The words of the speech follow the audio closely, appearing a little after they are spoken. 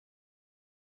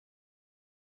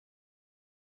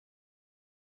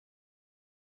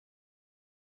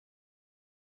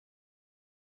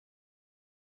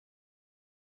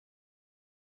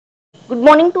Good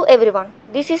morning to everyone.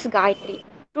 This is Gayatri.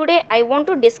 Today I want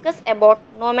to discuss about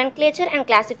nomenclature and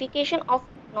classification of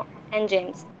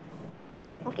enzymes.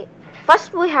 Okay.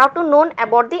 First we have to know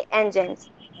about the enzymes.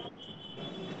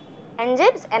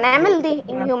 Enzymes enable the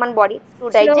in human body to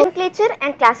digest Slow. nomenclature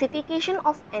and classification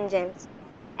of enzymes.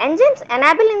 Enzymes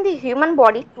enable in the human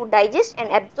body to digest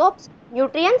and absorb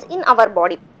nutrients in our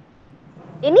body.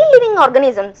 Any living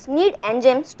organisms need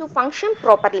enzymes to function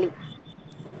properly,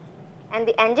 and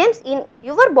the enzymes in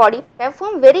your body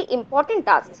perform very important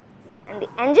tasks. And the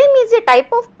enzyme is a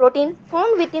type of protein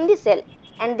found within the cell,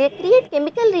 and they create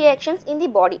chemical reactions in the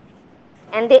body,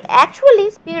 and they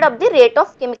actually speed up the rate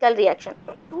of chemical reaction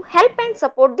to help and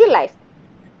support the life.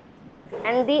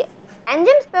 And the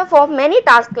enzymes perform many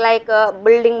tasks like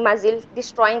building muscle,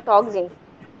 destroying toxins,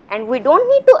 and we don't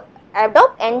need to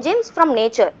adopt enzymes from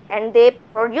nature, and they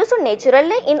produce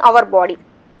naturally in our body.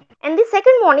 And the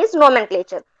second one is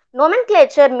nomenclature.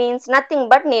 Nomenclature means nothing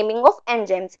but naming of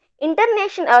enzymes.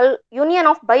 International Union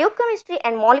of Biochemistry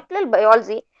and Molecular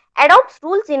Biology adopts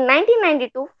rules in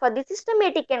 1992 for the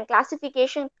systematic and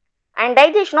classification and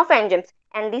digestion of enzymes,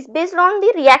 and this based on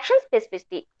the reaction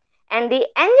specificity. And the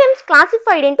enzymes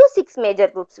classified into six major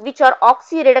groups, which are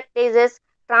oxireductases,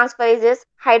 transferases,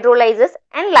 hydrolyses,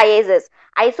 and lyases,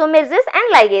 isomerases,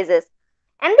 and ligases.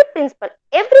 And the principle,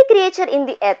 every creature in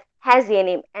the earth has a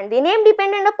name, and the name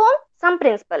dependent upon some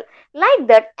principle. Like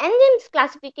that, enzymes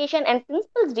classification and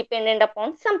principles dependent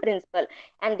upon some principle.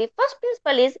 And the first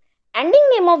principle is ending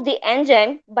name of the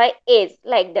enzyme by ase,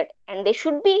 like that, and they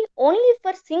should be only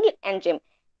for single enzyme.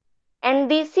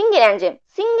 And the single enzyme,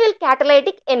 single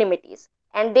catalytic enzymes,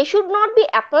 and they should not be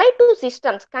applied to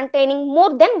systems containing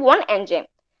more than one enzyme.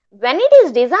 When it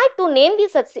is desired to name the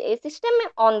system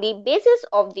on the basis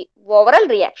of the overall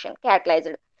reaction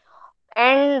catalyzed,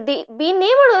 and the be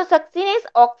named succinase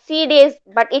oxidase,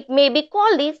 but it may be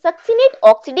called the succinate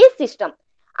oxidase system.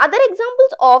 Other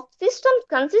examples of systems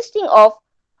consisting of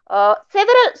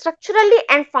several structurally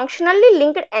and functionally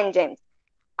linked enzymes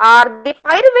are the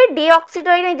pyruvate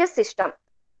deoxygenase system.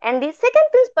 And the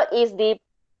second principle is the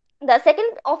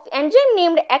second of enzyme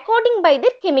named according by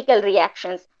their chemical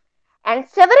reactions, and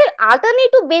several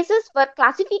alternative bases for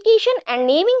classification and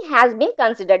naming has been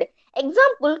considered.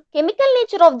 Example, chemical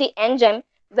nature of the enzyme,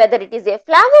 whether it is a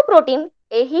flavoprotein,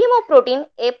 a hemoprotein,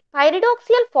 a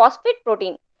pyridoxal phosphate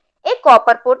protein, a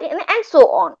copper protein, and so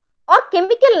on, or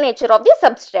chemical nature of the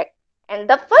substrate. And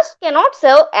the first cannot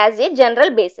serve as a general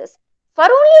basis, for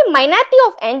only a minority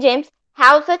of enzymes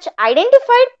have such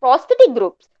identified prosthetic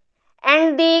groups,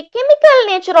 and the chemical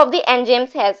nature of the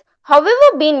enzymes has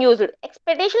however been used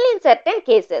especially in certain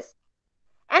cases.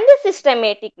 And the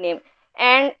systematic name,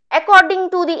 and according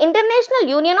to the International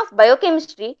Union of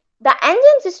Biochemistry, the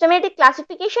enzyme systematic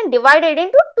classification divided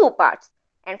into two parts,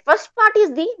 and first part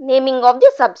is the naming of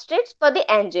the substrates for the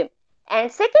enzyme,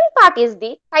 and second part is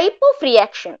the type of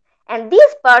reaction, and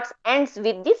these parts ends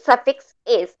with the suffix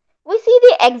ase. We see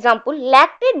the example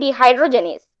lactate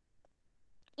dehydrogenase.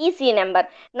 EC number,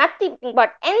 nothing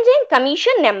but enzyme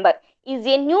commission number, is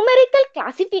a numerical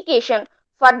classification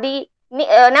for the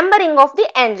numbering of the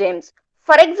enzymes.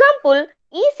 For example,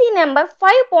 EC number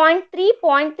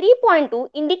 5.3.3.2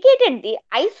 indicated the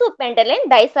isopentylene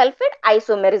disulfide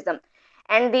isomerism,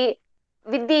 and the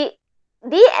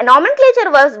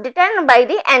nomenclature was determined by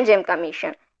the enzyme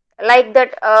commission. Like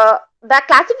that, the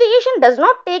classification does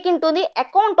not take into the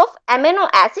account of amino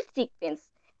acid sequence.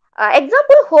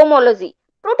 Example, homology,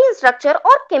 protein structure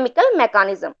or chemical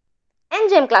mechanism.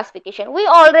 Enzyme classification, we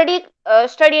already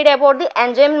studied about the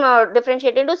enzyme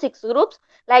differentiated into six groups.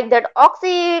 Like that,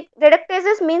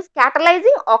 oxireductases means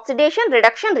catalyzing oxidation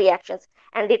reduction reactions,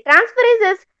 and the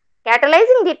transferases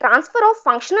catalyzing the transfer of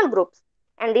functional groups,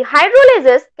 and the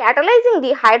hydrolyses catalyzing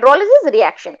the hydrolysis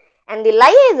reaction, and the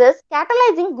lyases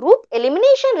catalyzing group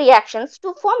elimination reactions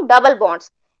to form double bonds,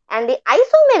 and the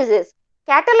isomerases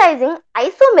catalyzing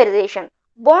isomerization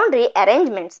bond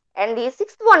rearrangements, and the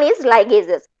sixth one is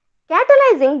ligases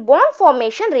catalyzing bond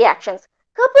formation reactions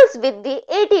couples with the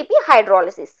ATP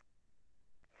hydrolysis.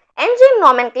 Enzyme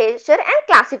nomenclature and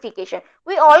classification.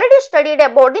 We already studied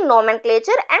about the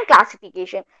nomenclature and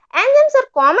classification. Enzymes are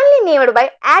commonly named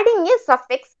by adding a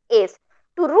suffix ase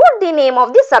to root the name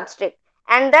of the substrate.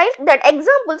 And that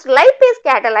examples, lipase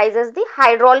catalyzes the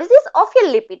hydrolysis of a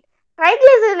lipid,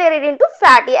 triglyceride into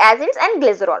fatty acids and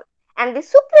glycerol, and the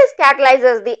sucrase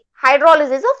catalyzes the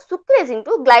hydrolysis of sucrase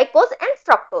into glucose and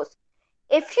fructose.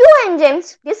 A few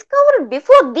enzymes discovered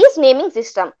before this naming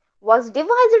system was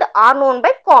devised are known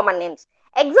by common names.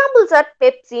 Examples are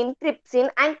pepsin, trypsin,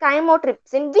 and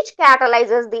chymotrypsin, which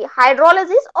catalyzes the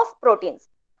hydrolysis of proteins.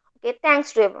 Okay,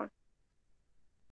 thanks to everyone.